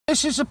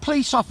This is a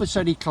police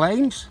officer, he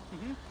claims.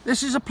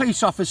 This is a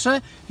police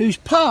officer who's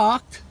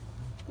parked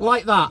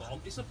like that.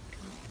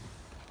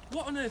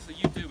 What on earth are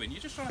you doing?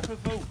 You're just trying to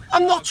provoke.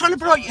 I'm not trying to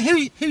provoke.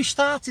 Who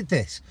started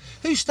this?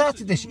 Who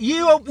started this?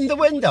 You opened the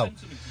window.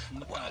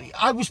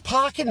 I was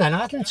parking then.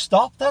 I hadn't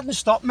stopped. That hadn't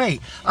stopped me.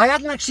 I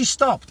hadn't actually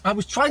stopped. I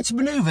was trying to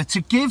manoeuvre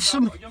to give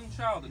some. I've got a young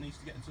child that needs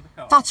to get into the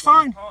car. That's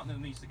fine. My partner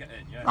needs to get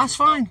in. Yeah, that's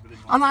fine.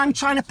 And I'm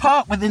trying to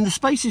park within the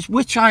spaces,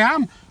 which I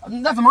am.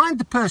 Never mind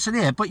the person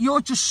here, but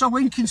you're just so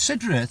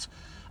inconsiderate.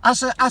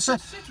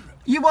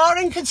 You are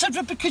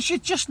inconsiderate because you're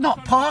just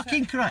not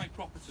parking correct. My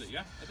property,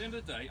 yeah? At the end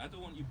of the day, I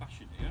don't want you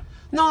bashing it, yeah?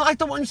 No, I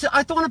don't want to.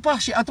 I don't want to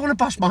bash it. I don't want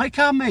to bash my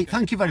car, mate. Okay.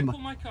 Thank you very much.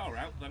 Pull my car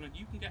out, then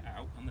you can get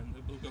out, and then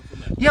we'll go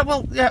from there. Yeah,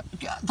 well, yeah,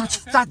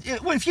 that's okay.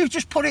 that. Well, if you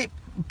just put it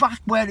back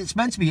where it's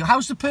meant to be,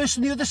 how's the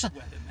person the other side?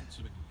 Where they're meant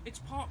to be. It's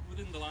parked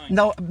within the line.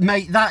 No,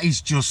 mate, that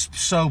is just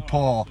so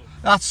poor.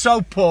 That's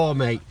so poor,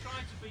 mate.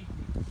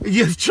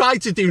 You've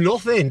tried to do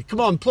nothing.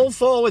 Come on, pull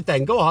forward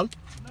then. Go on.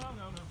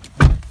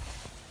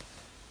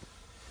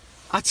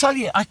 I tell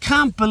you, I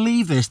can't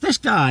believe this. This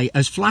guy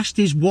has flashed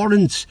his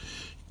warrant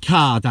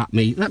card at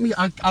me.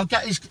 I'll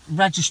get his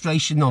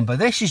registration number.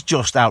 This is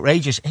just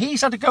outrageous.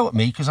 He's had a go at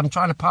me because I'm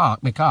trying to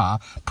park my car,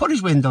 put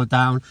his window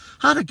down,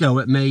 had a go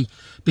at me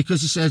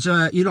because he says,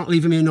 you're not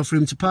leaving me enough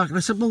room to park. And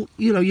I said, well,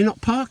 you know, you're not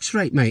parked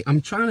straight, mate.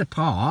 I'm trying to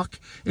park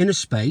in a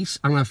space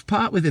and I've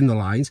parked within the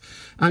lines.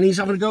 And he's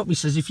having a go at me. He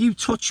says, if you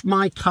touch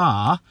my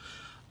car,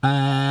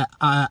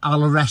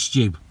 I'll arrest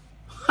you.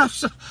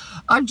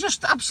 I'm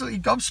just absolutely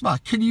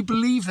gobsmacked. Can you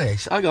believe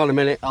this? Hang on a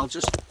minute, I'll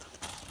just...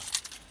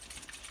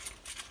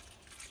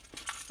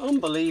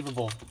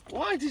 Unbelievable.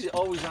 Why does it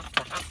always have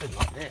to happen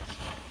like this?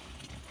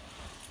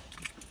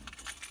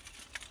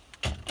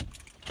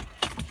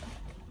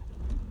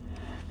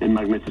 In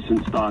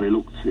magnificent style, he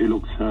looks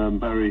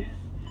very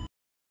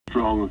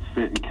strong and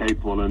fit and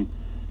capable, and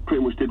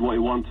pretty much did what he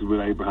wanted with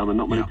Abraham, and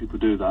not many people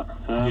do that.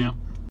 And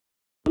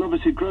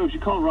obviously Groves, you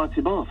can't write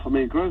him off. I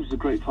mean, Groves is a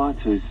great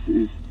fighter.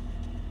 He's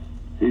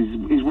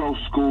well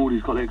schooled.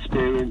 He's got the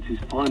experience. He's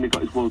finally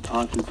got his world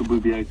title,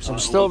 WBA title.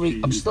 So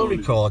I'm still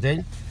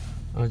recording.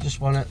 I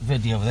just want to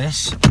video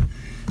this. There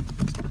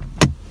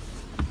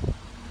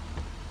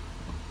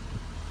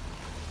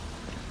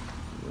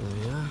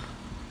we are.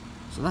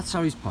 So that's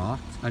how he's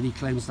parked, and he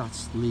claims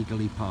that's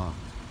legally parked.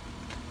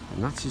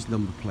 And that's his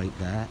number plate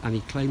there, and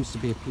he claims to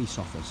be a police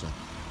officer.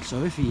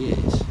 So if he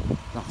is,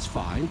 that's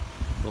fine.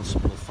 We'll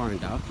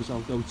find out, because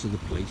I'll go to the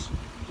police.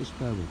 Just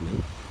bear with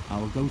me. I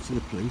will go to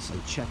the police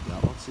and check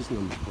that. What's his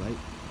number plate?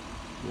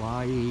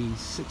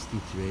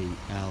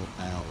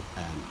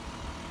 YE63LLM.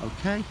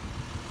 Okay?